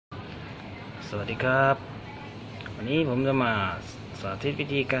สวัสดีครับวันนี้ผมจะมาสาธิตวิ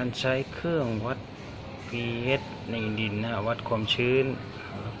ธีการใช้เครื่องวัด pH ในดินนะวัดความชื้น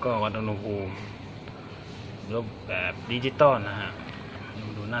แล้วก็วัดอุณหภูมิรูปแบบดิจิตอลนะฮะ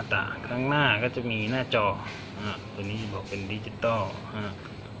ดูหน้าตาข้างหน้าก็จะมีหน้าจอตัวนี้บอกเป็นดิจิตอล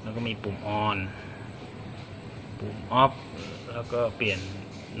แล้วก็มีปุ่มออนปุ่มออฟแล้วก็เปลี่ยน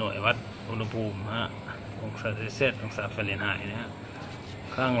หน่วยวัดอุณหภูมิองศาเซลเซียสองศาฟาเรนไฮต์นะฮะ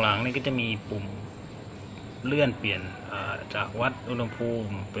ข้างหลังนี่ก็จะมีปุ่มเลื่อนเปลี่ยนจากวัดอุณหภู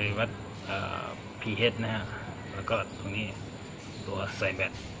มิไปวัดpH นะฮะแล้วก็ตรงนี้ตัวใส่แบ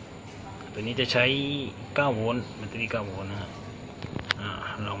ตตัวนี้จะใช้9โวลต์แบตเตอรี่9โวลต์นะฮะ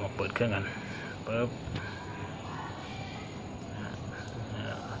ลองมาเปิดเครื่องกันปึ๊บ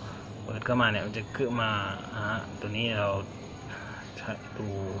เปิดเข้ามาเนี่ยมันจะขึ้นมาตัวนี้เราดู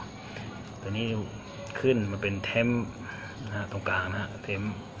ตัวนี้ขึ้นมาเป็นเทมตรงกลางนะฮะเทม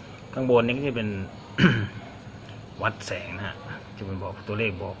ข้างบนนี้ก็จะเป็น วัดแสงนะฮะจะเป็นบอกตัวเล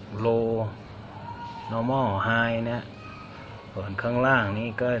ขบอก low normal high นะส่วนข้างล่างนี้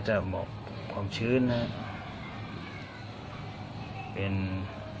ก็จะบอกความชื้นนะเป็น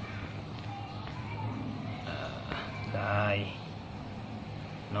high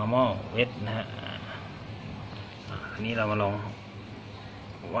normal wet นะฮะอันนี้เรามาลอง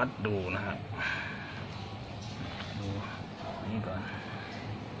วัดดูนะครับดูนี่ก่อน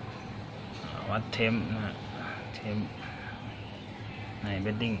วัดเทมนะฮะเทมในเบ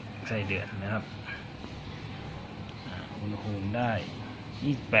ดดิ้งไส้เดือนนะครับอุณหภูมิได้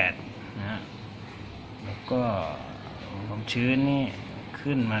28นะฮะแล้วก็ความชื้นนี่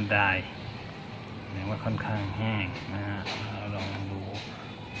ขึ้นมาได้แสดงว่าค่อนข้างแห้งนะฮะเราลองดู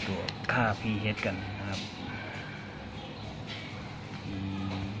ตัวค่า pH กันนะครับ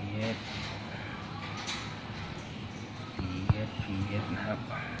pH นะครับ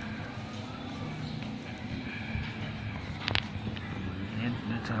pH ไ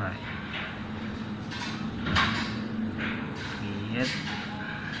ด้เท่าไหร่ pH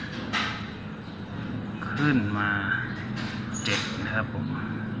ขึ้นมา7นะครับผม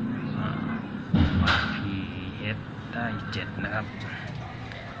วัด pH ได้7นะครับ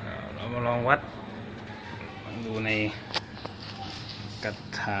เรามาลองวัดดูในกระ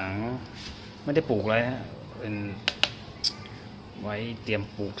ถางไม่ได้ปลูกอะไรนะเป็นไว้เตรียม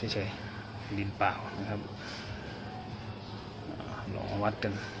ปลูกเฉยๆดินเปล่านะครับลองวัดกั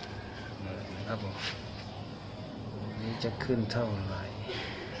นเลยนะครับผมนี้จะขึ้นเท่าไหร่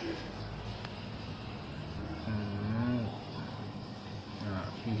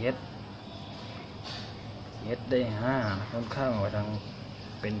pH ได้5ค่อนข้างไปทาง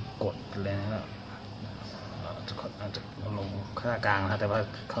เป็นกรดเลยนะครับอาจจะลงค่ากลางนะแต่ว่า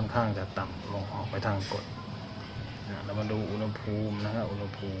ค่อนข้างจะต่ำลงออกไปทางกรดเรามาดูอุณหภูมินะครับอุณห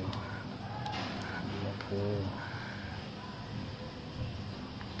ภูมิ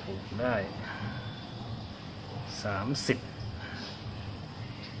ถูกได้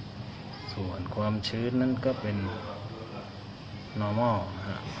30ส่วนความชื้นนั้นก็เป็น normal นะ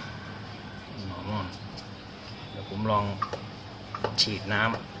ฮะ normal เดี๋ยวผมลองฉีดน้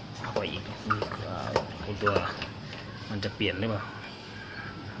ำเข้าไปอีกนี่ตัวมันจะเปลี่ยนหรือเปล่า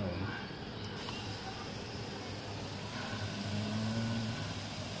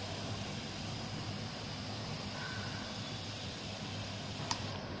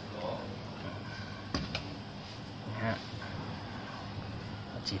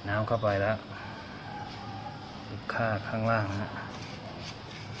ฉีดน้ำเข้าไปแล้วค่าข้างล่างนะ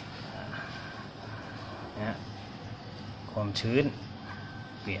ความชื้น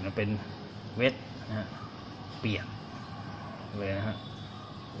เปลี่ยนมาเป็นเวทนะเปียกเลยนะฮะ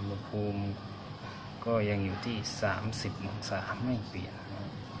อุณหภูมิก็ยังอยู่ที่30องศาไม่เปลี่ยน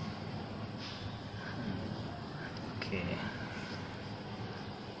โอเค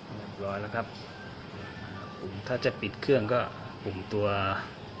เรียบร้อยแล้วครับถ้าจะปิดเครื่องก็ปุ่มตัว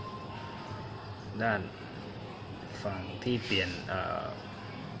ด้านฝั่งที่เปลี่ยน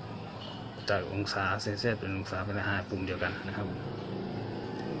จากองศาเซลเซียสเป็นองศาฟาเรนไฮต์ปุ่มเดียวกันนะครับ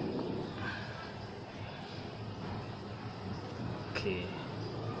โอเค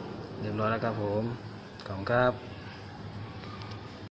เรียบร้อยแล้วครับผมขอบคุณครับ